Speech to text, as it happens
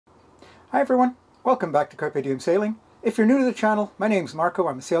Hi everyone, welcome back to Carpe Diem Sailing. If you're new to the channel, my name's Marco,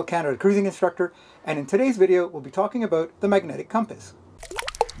 I'm a Sail Canada cruising instructor, and in today's video we'll be talking about the magnetic compass.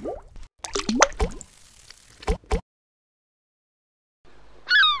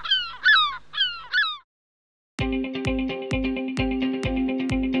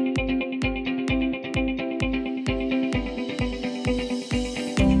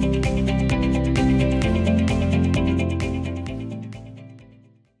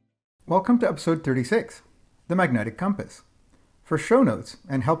 Welcome to episode 36, the magnetic compass. For show notes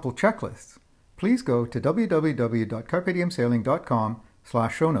and helpful checklists, please go to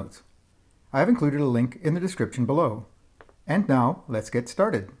www.carpediemsailing.com/shownotes. I have included a link in the description below. And now, let's get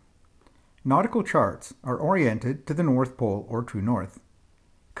started. Nautical charts are oriented to the North Pole or true north.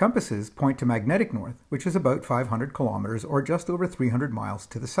 Compasses point to magnetic north, which is about 500 kilometers or just over 300 miles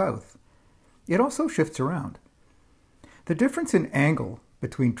to the south. It also shifts around. The difference in angle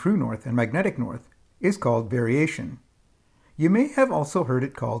between true north and magnetic north is called variation. You may have also heard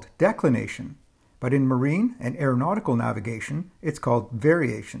it called declination, but in marine and aeronautical navigation, it's called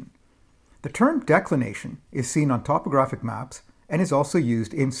variation. The term declination is seen on topographic maps and is also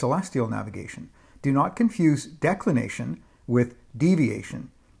used in celestial navigation. Do not confuse declination with deviation,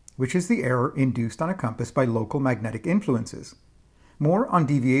 which is the error induced on a compass by local magnetic influences. More on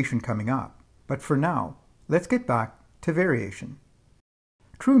deviation coming up, but for now, let's get back to variation.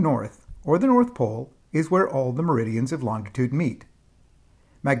 True north, or the North Pole, is where all the meridians of longitude meet.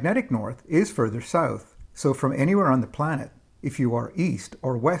 Magnetic north is further south, so from anywhere on the planet, if you are east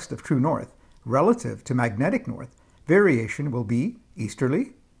or west of true north, relative to magnetic north, variation will be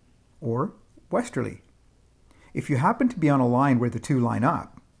easterly or westerly. If you happen to be on a line where the two line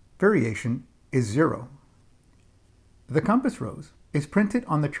up, variation is 0. The compass rose is printed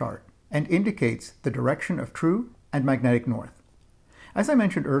on the chart and indicates the direction of true and magnetic north. As I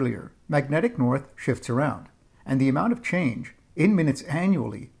mentioned earlier, magnetic north shifts around, and the amount of change in minutes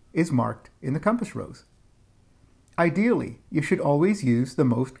annually is marked in the compass rose. Ideally, you should always use the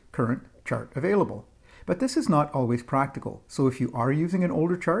most current chart available, but this is not always practical, so if you are using an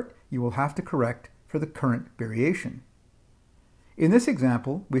older chart, you will have to correct for the current variation. In this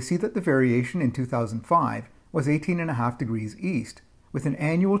example, we see that the variation in 2005 was 18.5 degrees east, with an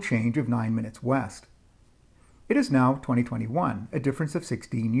annual change of 9 minutes west. It is now 2021, a difference of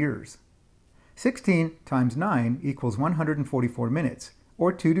 16 years. 16 times 9 equals 144 minutes,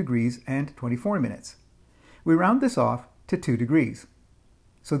 or 2 degrees and 24 minutes. We round this off to 2 degrees.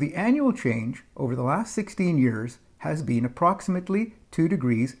 So the annual change over the last 16 years has been approximately 2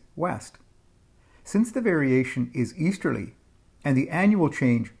 degrees west. Since the variation is easterly and the annual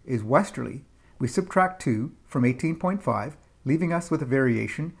change is westerly, we subtract 2 from 18.5, leaving us with a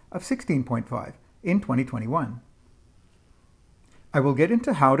variation of 16.5. in 2021. I will get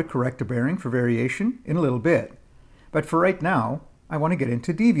into how to correct a bearing for variation in a little bit, but for right now, I want to get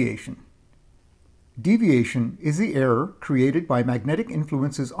into deviation. Deviation is the error created by magnetic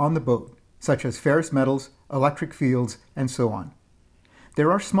influences on the boat, such as ferrous metals, electric fields, and so on.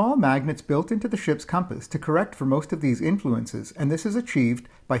 There are small magnets built into the ship's compass to correct for most of these influences, and this is achieved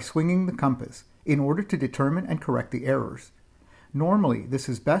by swinging the compass in order to determine and correct the errors. Normally, this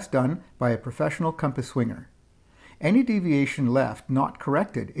is best done by a professional compass swinger. Any deviation left not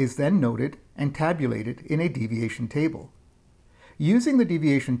corrected is then noted and tabulated in a deviation table. Using the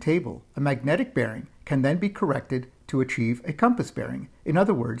deviation table, a magnetic bearing can then be corrected to achieve a compass bearing, in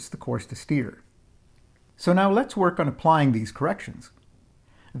other words, the course to steer. So now let's work on applying these corrections.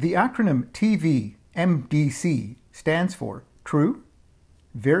 The acronym TVMDC stands for True,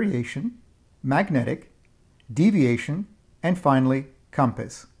 Variation, Magnetic, Deviation, and finally,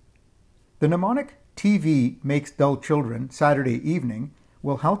 compass. The mnemonic TV makes dull children Saturday evening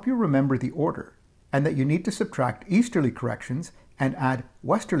will help you remember the order and that you need to subtract easterly corrections and add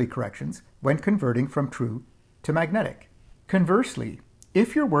westerly corrections when converting from true to magnetic. Conversely,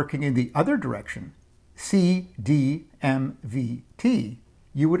 if you're working in the other direction, CDMVT,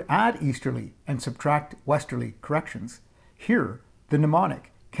 you would add easterly and subtract westerly corrections. Here, the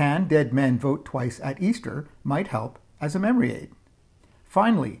mnemonic Can Dead Men Vote Twice at Easter might help as a memory aid.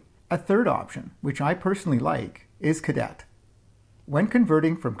 Finally, a third option, which I personally like, is cadet. When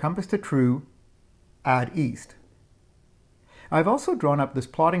converting from compass to true, add east. I've also drawn up this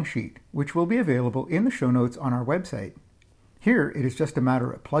plotting sheet, which will be available in the show notes on our website. Here, it is just a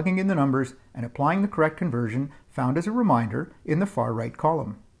matter of plugging in the numbers and applying the correct conversion found as a reminder in the far right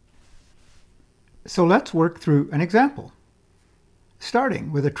column. So let's work through an example.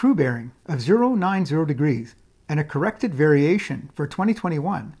 Starting with a true bearing of 090 degrees and a corrected variation for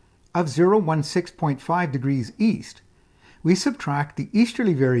 2021 of 016.5 degrees east, we subtract the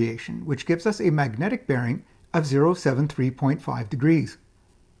easterly variation, which gives us a magnetic bearing of 073.5 degrees.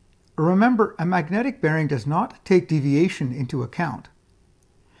 Remember, a magnetic bearing does not take deviation into account.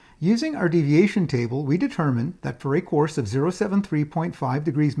 Using our deviation table, we determine that for a course of 073.5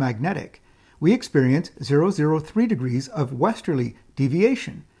 degrees magnetic, we experience 003 degrees of westerly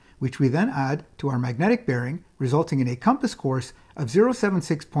deviation, which we then add to our magnetic bearing, resulting in a compass course of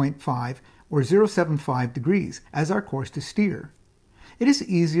 076.5 or 075 degrees as our course to steer. It is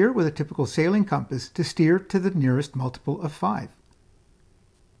easier with a typical sailing compass to steer to the nearest multiple of 5.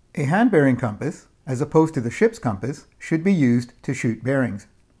 A hand-bearing compass, as opposed to the ship's compass, should be used to shoot bearings.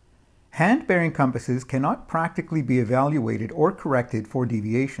 Hand-bearing compasses cannot practically be evaluated or corrected for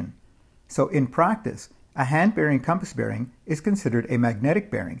deviation. So in practice, a hand-bearing compass bearing is considered a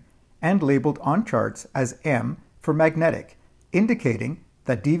magnetic bearing and labeled on charts as M for magnetic, indicating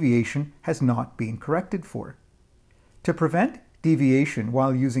that deviation has not been corrected for. To prevent deviation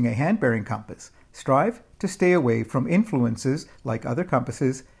while using a hand-bearing compass, strive to stay away from influences like other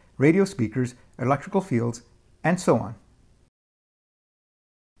compasses, radio speakers, electrical fields, and so on.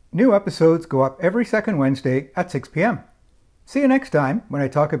 New episodes go up every second Wednesday at 6 p.m. See you next time when I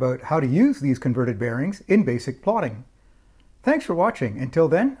talk about how to use these converted bearings in basic plotting. Thanks for watching. Until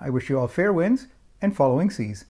then, I wish you all fair winds and following seas.